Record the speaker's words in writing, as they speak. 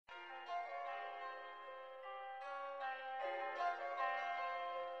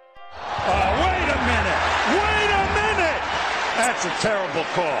That's a terrible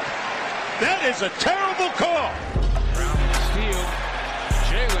call. That is a terrible call. Brown steal.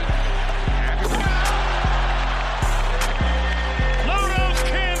 Jalen. Blow those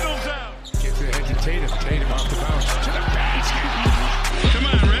candles out. Gets ahead to Tatum. Tatum off the bounce. To the basket. Come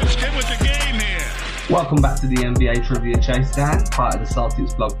on, Rips. Get with the game here. Welcome back to the NBA Trivia Chasedown, part of the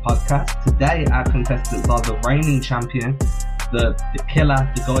CelticsPod podcast. Today, our contestants are the reigning champion, the killer,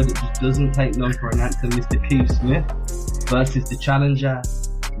 the guy that just doesn't take no for an answer, Mr. Keith Smith, versus the challenger,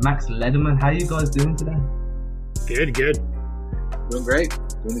 Max Lederman. How are you guys doing today? Good. Doing great.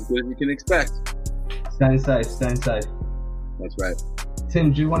 Doing as good as you can expect. Staying safe. That's right.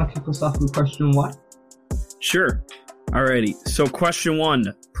 Tim, do you want to kick us off with question one? Sure. Alrighty. So question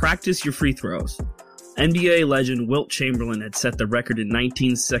one, practice your free throws. NBA legend Wilt Chamberlain had set the record in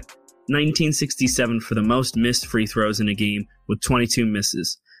 1967 for the most missed free throws in a game with 22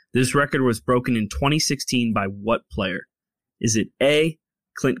 misses. This record was broken in 2016 by what player? Is it A,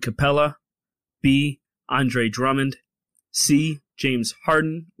 Clint Capella, B, Andre Drummond, C, James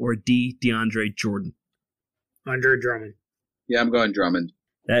Harden, or D, DeAndre Jordan? Andre Drummond. Yeah, I'm going Drummond.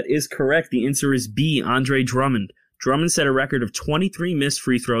 That is correct. The answer is B, Andre Drummond. Drummond set a record of 23 missed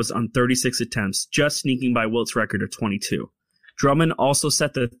free throws on 36 attempts, just sneaking by Wilt's record of 22. Drummond also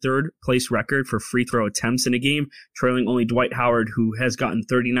set the third-place record for free throw attempts in a game, trailing only Dwight Howard, who has gotten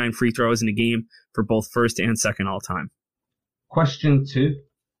 39 free throws in a game for both first and second all-time. Question two.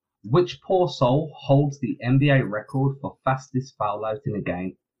 Which poor soul holds the NBA record for fastest foul out in a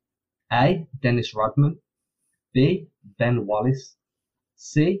game? A, Dennis Rodman, B, Ben Wallace,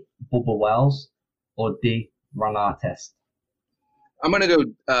 C, Bubba Wells, or D, Ron Artest? I'm gonna go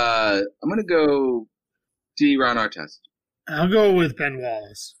D, Ron Artest. I'll go with Ben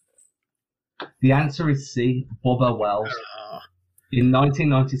Wallace. The answer is C, Bubba Wells. In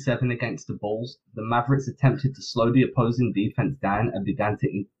 1997 against the Bulls, the Mavericks attempted to slow the opposing defense down and began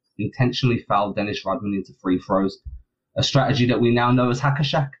to intentionally foul Dennis Rodman into free throws, a strategy that we now know as Hacker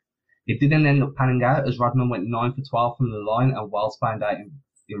Shack. It didn't end up panning out as Rodman went 9 for 12 from the line and Wells found out in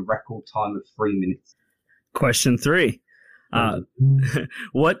record time of 3 minutes. Question three.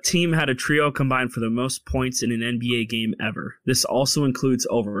 What team had a trio combined for the most points in an NBA game ever? This also includes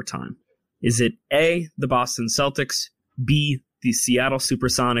overtime. Is it A, the Boston Celtics, B, the Seattle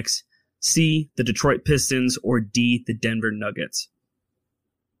Supersonics, C, the Detroit Pistons, or D, the Denver Nuggets?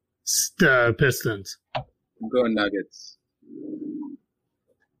 Pistons. I'm going Nuggets.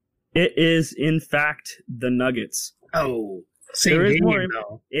 It is, in fact, the Nuggets. Oh, same game,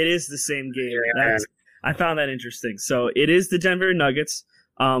 though. It is the same game. Yeah. I found that interesting. So it is the Denver Nuggets.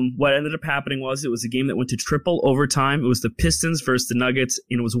 What ended up happening was it was a game that went to triple overtime. It was the Pistons versus the Nuggets,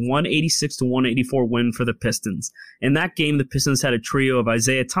 and it was 186-184 win for the Pistons. In that game, the Pistons had a trio of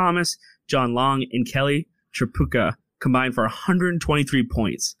Isaiah Thomas, John Long, and Kelly Tripucka combined for 123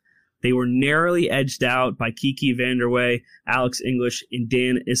 points. They were narrowly edged out by Kiki Vanderway, Alex English, and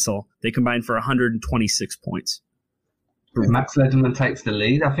Dan Issel. They combined for 126 points. Max Lederman takes the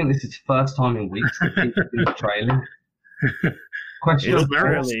lead. I think this is the first time in weeks that people have been trailing. Question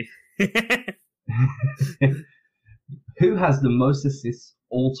early. Who has the most assists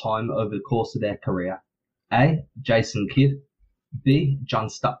all time over the course of their career? A, Jason Kidd, B, John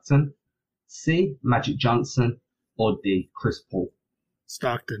Stockton, C, Magic Johnson, or D, Chris Paul?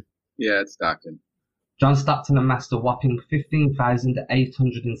 Stockton. Yeah, it's Stockton. John Stockton amassed a whopping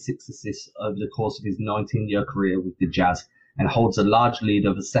 15,806 assists over the course of his 19-year career with the Jazz and holds a large lead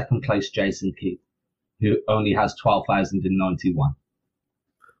over second-place Jason Kidd, who only has 12,091.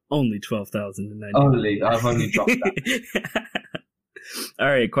 Only 12,091. I've only dropped that. All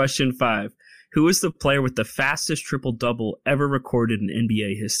right, question 5. Who is the player with the fastest triple-double ever recorded in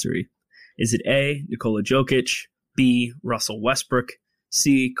NBA history? Is it A, Nikola Jokic, B, Russell Westbrook,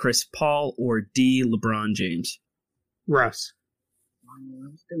 C, Chris Paul, or D, LeBron James? Russ.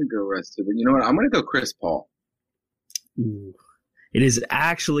 I'm just going to go Russ, but you know what? I'm going to go Chris Paul. Ooh. It is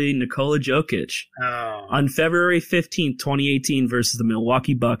actually Nikola Jokic. Oh. On February 15, 2018 versus the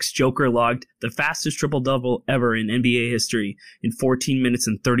Milwaukee Bucks, Joker logged the fastest triple-double ever in NBA history in 14 minutes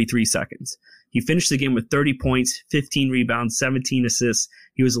and 33 seconds. He finished the game with 30 points, 15 rebounds, 17 assists.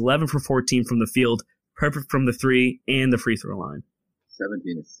 He was 11 for 14 from the field, perfect from the three and the free throw line.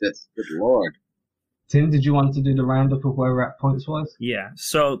 17 assists. Good Lord. Tim, did you want to do the roundup of where we're at points-wise? Yeah.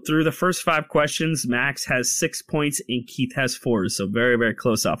 So through the first 5 questions, Max has 6 points and Keith has 4. So very, very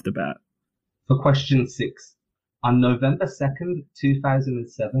close off the bat. For question 6, on November 2nd,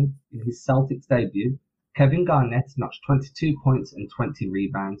 2007, in his Celtics debut, Kevin Garnett notched 22 points and 20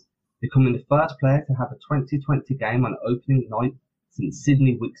 rebounds, becoming the first player to have a 20-20 game on opening night since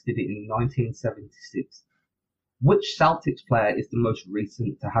Sidney Wicks did it in 1976. Which Celtics player is the most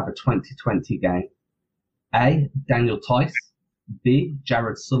recent to have a 2020 game? A. Daniel Tice, B.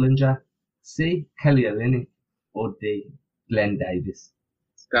 Jared Sullinger, C. Kelly Olynyk, or D. Glenn Davis?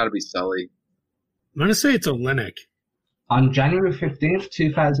 It's got to be Sully. I'm going to say it's Olynyk. On January 15th,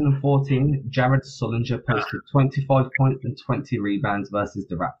 2014, Jared Sullinger posted 25 points and 20 rebounds versus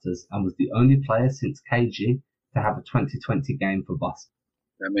the Raptors and was the only player since KG to have a 2020 game for Boston.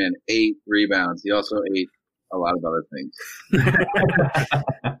 That man 8 rebounds. He also ate a lot of other things.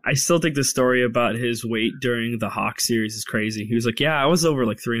 I still think the story about his weight during the Hawks series is crazy. He was like, yeah, I was over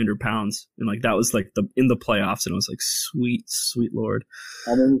like 300 pounds. And like that was like in the playoffs. And I was like, sweet Lord.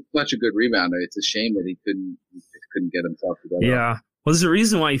 I mean, he's such a good rebounder. It's a shame that he couldn't get himself together. Yeah. Well, there's a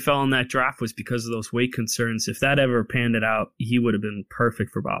reason why he fell in that draft was because of those weight concerns. If that ever panned it out, he would have been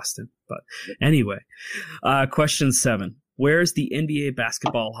perfect for Boston. But anyway, question 7. Where is the NBA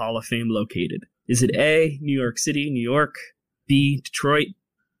Basketball Hall of Fame located? Is it A, New York City, New York, B, Detroit,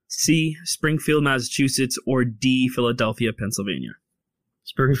 C, Springfield, Massachusetts, or D, Philadelphia, Pennsylvania?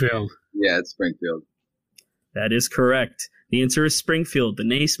 Springfield. Yeah, it's Springfield. That is correct. The answer is Springfield. The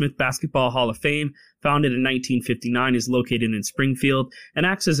Naismith Basketball Hall of Fame, founded in 1959, is located in Springfield and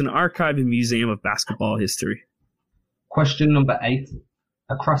acts as an archive and museum of basketball history. Question number 8.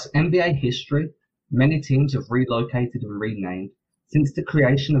 Across NBA history, many teams have relocated and renamed. Since the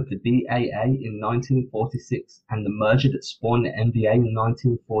creation of the BAA in 1946 and the merger that spawned the NBA in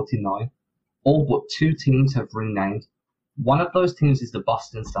 1949, all but 2 teams have renamed. One of those teams is the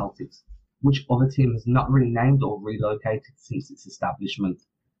Boston Celtics. Which other team has not renamed or relocated since its establishment?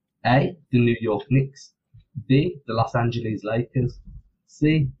 A. The New York Knicks, B. The Los Angeles Lakers,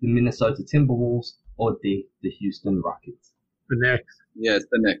 C. The Minnesota Timberwolves, or D. The Houston Rockets? The Knicks. Yeah, it's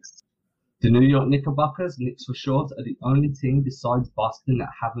the Knicks. The New York Knickerbockers, Knicks for short, are the only team besides Boston that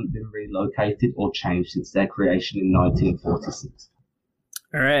haven't been relocated or changed since their creation in 1946.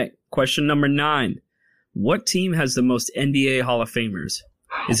 All right, question number 9. What team has the most NBA Hall of Famers?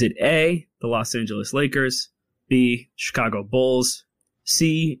 Is it A, the Los Angeles Lakers, B, Chicago Bulls,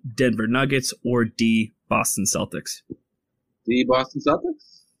 C, Denver Nuggets, or D, Boston Celtics? The Boston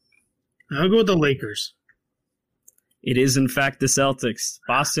Celtics? I'll go with the Lakers. It is, in fact, the Celtics.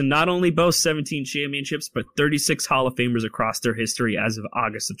 Boston not only boasts 17 championships, but 36 Hall of Famers across their history as of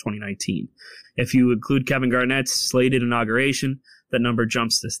August of 2019. If you include Kevin Garnett's slated inauguration, that number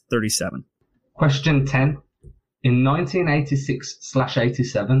jumps to 37. Question 10. In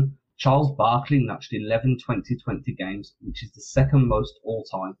 1986/87, Charles Barkley notched 11 2020 games, which is the second most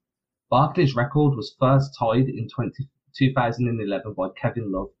all-time. Barkley's record was first tied in 2011 by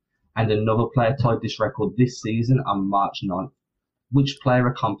Kevin Love, and another player tied this record this season on March 9th. Which player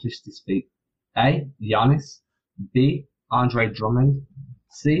accomplished this feat? A. Giannis, B. Andre Drummond,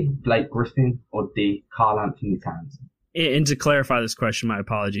 C. Blake Griffin, or D. Karl Anthony Towns? And to clarify this question, my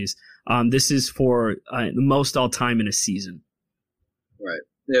apologies. This is for the most all-time in a season. Right.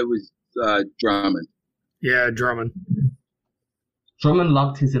 It was Drummond. Yeah, Drummond. Drummond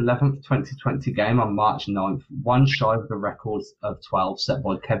logged his 11th 2020 game on March 9th, one shy of the records of 12 set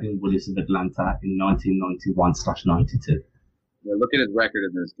by Kevin Willis of Atlanta in 1991/92. Yeah, look at his record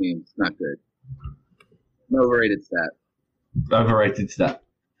in those games. It's not good. An overrated stat. Overrated stat.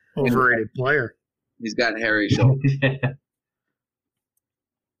 Overrated player. He's got hairy shoulders. Yeah.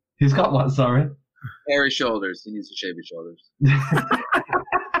 He's got what, sorry? Hairy shoulders. He needs to shave his shoulders.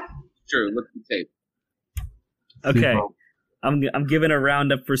 True. Look at the tape. Okay. I'm giving a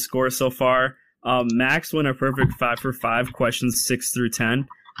roundup for score so far. Max won a perfect 5 for 5, questions 6 through 10.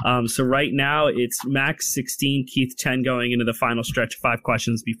 So right now it's Max 16, Keith 10 going into the final stretch of 5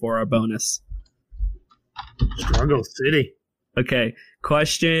 questions before our bonus. Struggle City. Okay.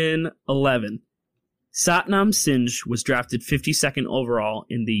 Question 11. Satnam Singh was drafted 52nd overall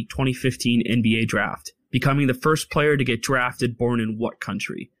in the 2015 NBA draft, becoming the first player to get drafted born in what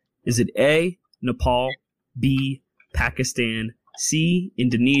country? Is it A, Nepal, B, Pakistan, C,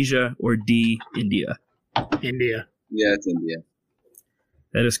 Indonesia, or D, India? India. Yeah, it's India.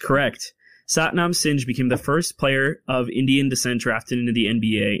 That is correct. Satnam Singh became the first player of Indian descent drafted into the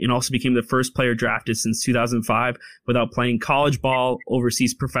NBA and also became the first player drafted since 2005 without playing college ball,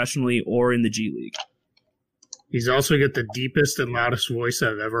 overseas professionally, or in the G League. He's also got the deepest and loudest voice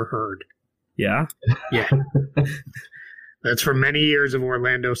I've ever heard. Yeah? Yeah. That's from many years of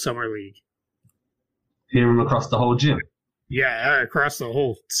Orlando Summer League. Hear him across the whole gym. Yeah, across the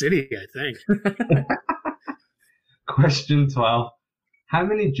whole city, I think. Question 12. How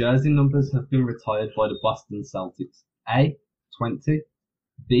many jersey numbers have been retired by the Boston Celtics? A, 20,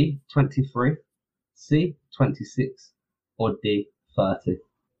 B, 23, C, 26, or D, 30?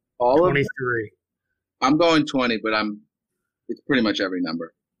 All of 23. I'm going 20, but it's pretty much every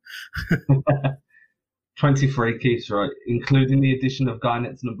number. 23, Keith's right. Including the addition of guy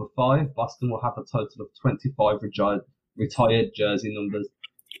next number 5, Boston will have a total of 25 retired jersey numbers.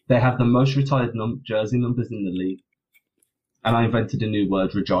 They have the most retired jersey numbers in the league. And I invented a new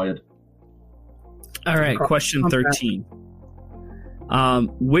word, retired. All right, question 13.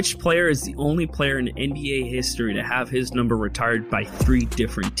 Which player is the only player in NBA history to have his number retired by 3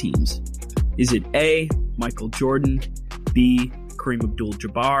 different teams? Is it A, Michael Jordan, B, Kareem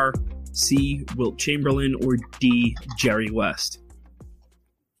Abdul-Jabbar, C, Wilt Chamberlain, or D, Jerry West?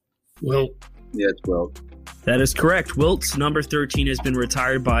 Wilt. Yeah, it's Wilt. That is correct. Wilt's number 13 has been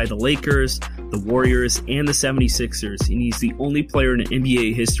retired by the Lakers, the Warriors, and the 76ers, and he's the only player in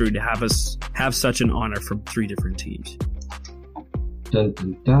NBA history to have such an honor from 3 different teams. Dun,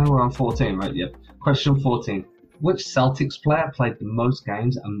 dun, dun. We're on 14, right? Yep. Question 14. Which Celtics player played the most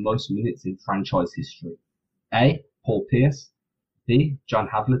games and most minutes in franchise history? A, Paul Pierce, B, John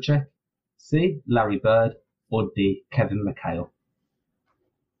Havlicek, C, Larry Bird, or D, Kevin McHale?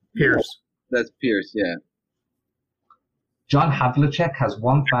 Pierce. That's Pierce, yeah. John Havlicek has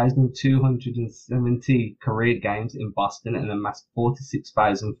 1,270 career games in Boston and amassed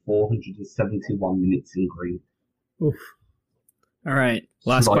 46,471 minutes in green. Oof. All right,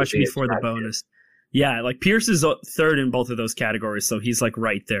 last question before the bonus. Yeah, like Pierce is third in both of those categories, so he's like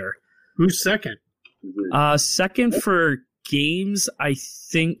right there. Who's second? Second for games, I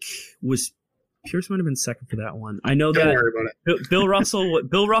think was Pierce might have been second for that one. I know Don't that worry about it. Bill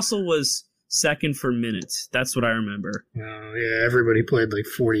Russell was second for minutes. That's what I remember. Yeah, everybody played like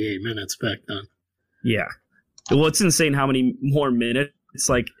 48 minutes back then. Yeah. Well, it's insane how many more minutes. It's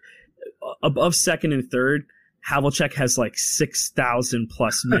like above second and third, Havlicek has like 6,000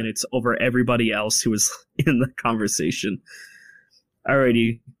 plus minutes over everybody else who was in the conversation.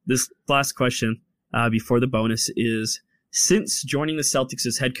 Alrighty, this last question before the bonus is, since joining the Celtics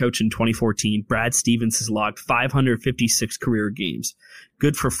as head coach in 2014, Brad Stevens has logged 556 career games,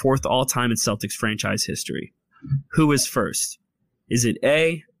 good for 4th all-time in Celtics franchise history. Who is first? Is it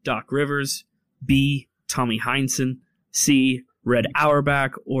A, Doc Rivers, B, Tommy Heinsohn, C, Red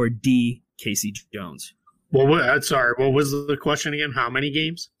Auerbach, or D, Casey Jones? Well, sorry, what was the question again? How many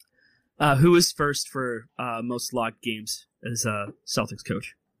games? Who is first for most logged games as a Celtics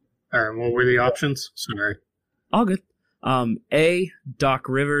coach? All right, what were the options? Sorry. All good. A, Doc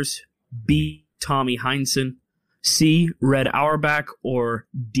Rivers, B, Tommy Heinsohn, C, Red Auerbach, or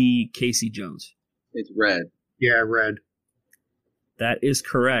D, Casey Jones? It's Red. Yeah, Red. That is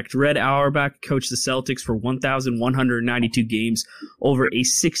correct. Red Auerbach coached the Celtics for 1,192 games over a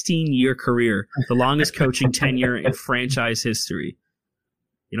 16-year career, the longest coaching tenure in franchise history.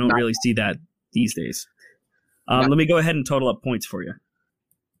 You don't really see that these days. Let me go ahead and total up points for you.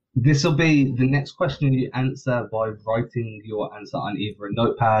 This will be the next question you answer by writing your answer on either a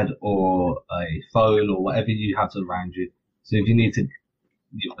notepad or a phone or whatever you have around you. So if you need to,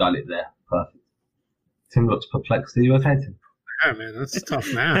 you've got it there. Perfect. Tim looks perplexed. Are you okay, Tim? Yeah, man, that's tough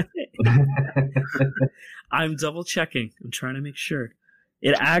math. I'm double checking. I'm trying to make sure.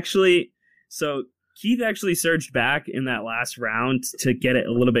 So Keith actually surged back in that last round to get it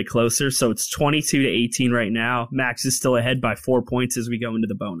a little bit closer. So it's 22-18 right now. Max is still ahead by 4 points as we go into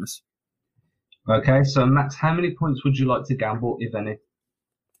the bonus. Okay, so Max, how many points would you like to gamble, if any?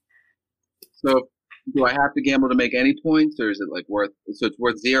 So do I have to gamble to make any points, or is it like worth? So it's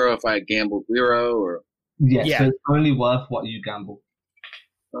worth 0 if I gamble 0, or? Yes, Yeah. so it's only worth what you gamble.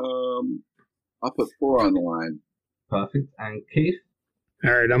 I'll put 4 on the line. Perfect. And Keith?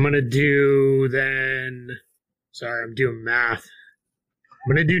 All right, I'm going to do then... Sorry, I'm doing math.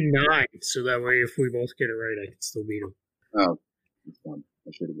 I'm going to do 9, so that way if we both get it right, I can still beat him. Oh, that's fun.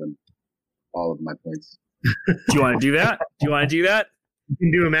 I should have done all of my points. Do you want to do that? You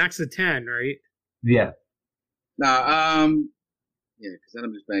can do a max of 10, right? Yeah. Yeah, because then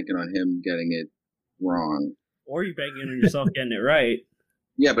I'm just banking on him getting it wrong. Or you banking on yourself getting it right.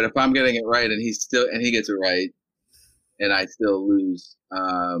 Yeah, but if I'm getting it right and he gets it right and I still lose,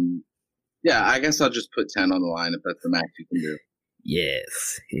 yeah, I guess I'll just put 10 on the line if that's the max you can do.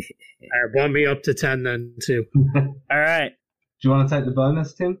 Yes. All right, bump me up to 10 then, too. All right. Do you want to take the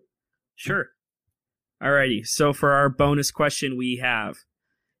bonus, Tim? Sure. Alrighty. So for our bonus question, we have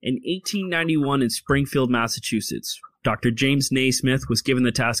in 1891 in Springfield, Massachusetts, Dr. James Naismith was given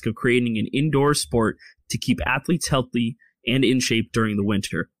the task of creating an indoor sport to keep athletes healthy and in shape during the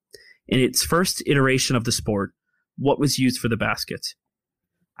winter. In its first iteration of the sport, what was used for the baskets?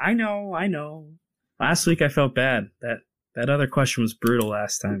 I know. Last week I felt bad. That other question was brutal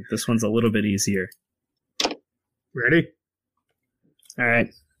last time. This one's a little bit easier. Ready? All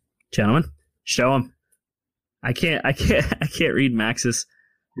right. Gentlemen, show them. I can't read Max's.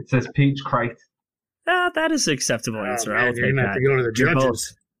 It says peach crate. That is an acceptable answer. I'll You're take gonna have that. to go to the You're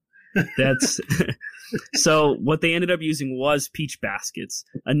judges. That's so. What they ended up using was peach baskets.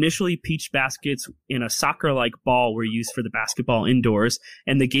 Initially, peach baskets in a soccer-like ball were used for the basketball indoors,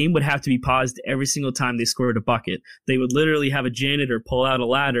 and the game would have to be paused every single time they scored a bucket. They would literally have a janitor pull out a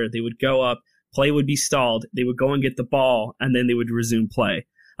ladder. They would go up. Play would be stalled. They would go and get the ball, and then they would resume play.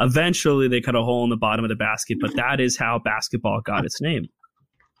 Eventually, they cut a hole in the bottom of the basket, but that is how basketball got its name.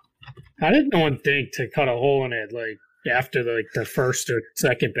 How did no one think to cut a hole in it like after the first or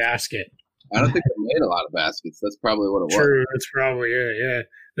second basket? I don't think they made a lot of baskets. That's probably what it was. True, that's probably it. Yeah,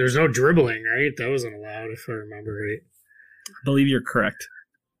 there's no dribbling, right? That wasn't allowed, if I remember right. I believe you're correct.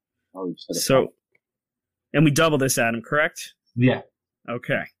 Oh, you said it. So, and we double this, Adam, correct? Yeah.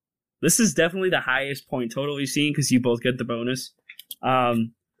 Okay. This is definitely the highest point total we've seen because you both get the bonus.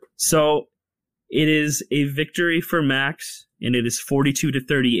 So it is a victory for Max, and it is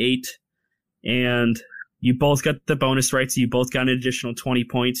 42-38. And you both got the bonus right, so you both got an additional 20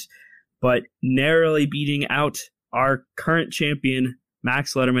 points. But narrowly beating out our current champion,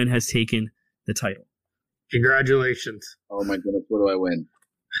 Max Lederman, has taken the title. Congratulations. Oh my goodness, what do I win?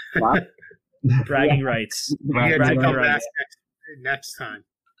 Wow. Bragging rights. You get to Bragging come back rights. next time.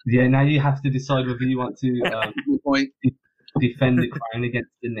 Yeah, now you have to decide whether you want to Good point. defend the crown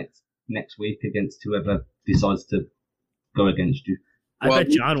against the next week against whoever decides to go against you. I Well, bet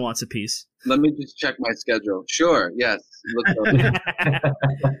John wants a piece. Let me just check my schedule. Sure, yes.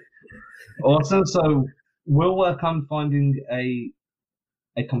 Awesome. So we'll work on finding a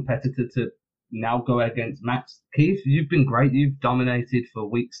competitor to now go against Max. Keith, you've been great. You've dominated for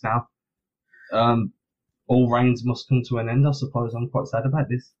weeks now. All reigns must come to an end, I suppose. I'm quite sad about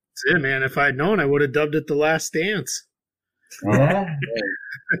this. That's it, man. If I'd known, I would have dubbed it The Last Dance. Yeah.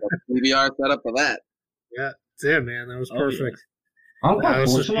 PBR set up for that. Yeah, that's it, man. That was perfect. I'm quite That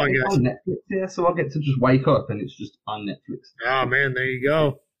was just fortunate fun, it's guys. on Netflix here, so I get to just wake up and it's just on Netflix. Oh, man, there you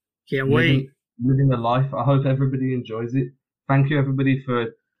go. Can't wait. Living the life. I hope everybody enjoys it. Thank you, everybody, for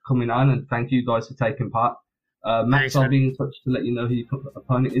coming on, and thank you guys for taking part. Max, Thanks, I'll man. be in touch to let you know who your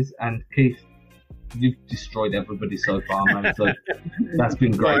opponent is, and Keith, you've destroyed everybody so far, man. So that's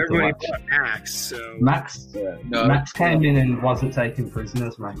been Well, great to everybody watch. but Max, so Max, No, Max came in and wasn't taking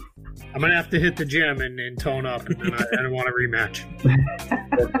prisoners, man. I'm going to have to hit the gym and tone up, and then I don't want a rematch.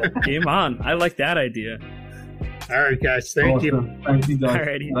 Game on. I like that idea. All right, guys. Thank you. Awesome. Thank you, guys.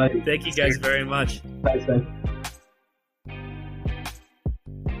 Alrighty. Bye. Thank you guys very much. Thanks, man.